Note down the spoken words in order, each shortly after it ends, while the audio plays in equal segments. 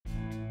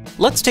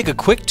Let's take a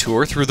quick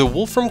tour through the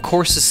Wolfram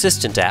Course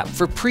Assistant app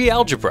for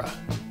pre-algebra.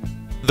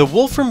 The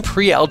Wolfram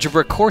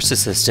Pre-Algebra Course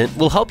Assistant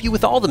will help you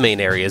with all the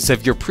main areas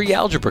of your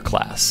pre-algebra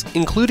class,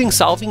 including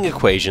solving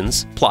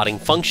equations, plotting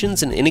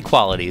functions and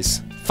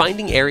inequalities,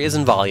 finding areas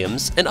and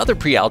volumes, and other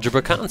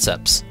pre-algebra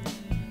concepts.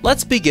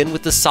 Let's begin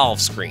with the Solve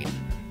screen.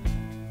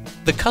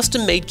 The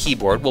custom-made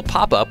keyboard will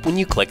pop up when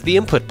you click the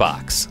input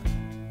box.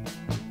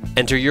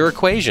 Enter your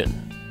equation,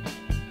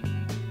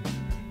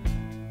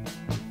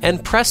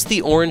 and press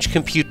the orange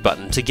Compute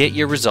button to get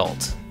your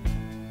result.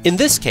 In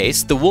this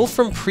case, the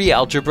Wolfram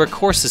Pre-Algebra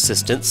Course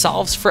Assistant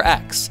solves for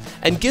x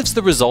and gives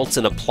the results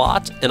in a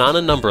plot and on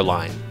a number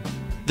line.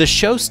 The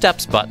Show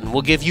Steps button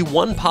will give you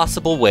one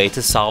possible way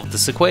to solve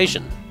this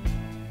equation.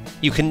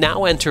 You can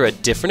now enter a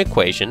different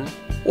equation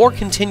or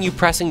continue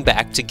pressing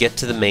back to get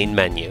to the main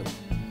menu.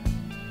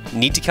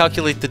 Need to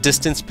calculate the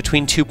distance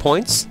between 2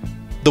 points?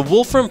 The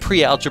Wolfram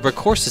Pre-Algebra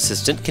Course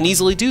Assistant can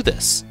easily do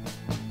this.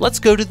 Let's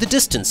go to the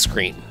Distance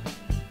screen.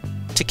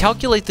 To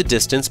calculate the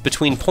distance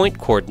between point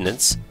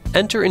coordinates,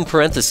 enter in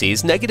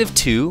parentheses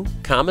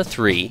 -2,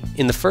 3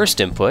 in the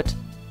first input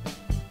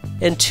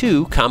and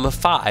 2,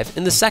 5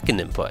 in the second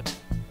input.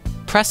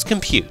 Press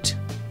Compute.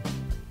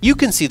 You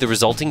can see the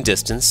resulting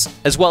distance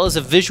as well as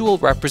a visual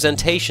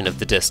representation of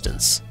the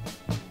distance.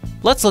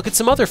 Let's look at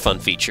some other fun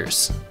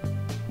features.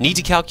 Need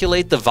to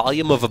calculate the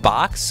volume of a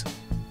box?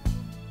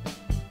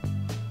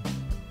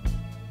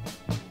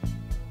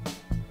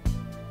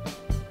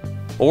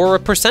 Or a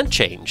percent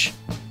change?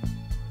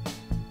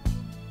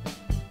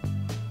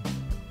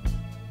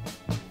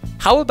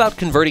 How about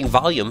converting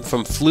volume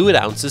from fluid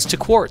ounces to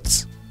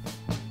quarts?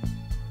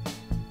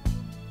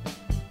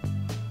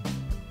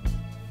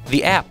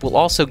 The app will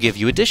also give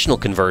you additional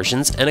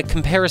conversions and a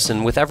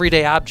comparison with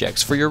everyday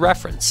objects for your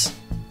reference.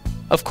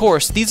 Of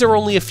course, these are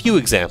only a few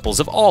examples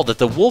of all that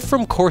the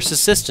Wolfram Course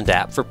Assistant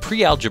app for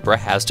pre-algebra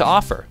has to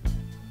offer.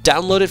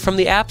 Download it from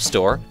the App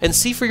Store and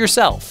see for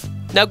yourself.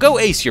 Now go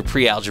ace your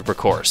pre-algebra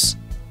course!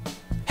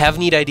 Have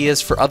neat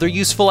ideas for other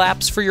useful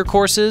apps for your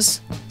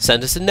courses?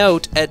 Send us a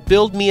note at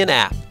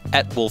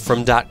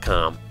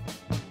buildmeanapp@wolfram.com.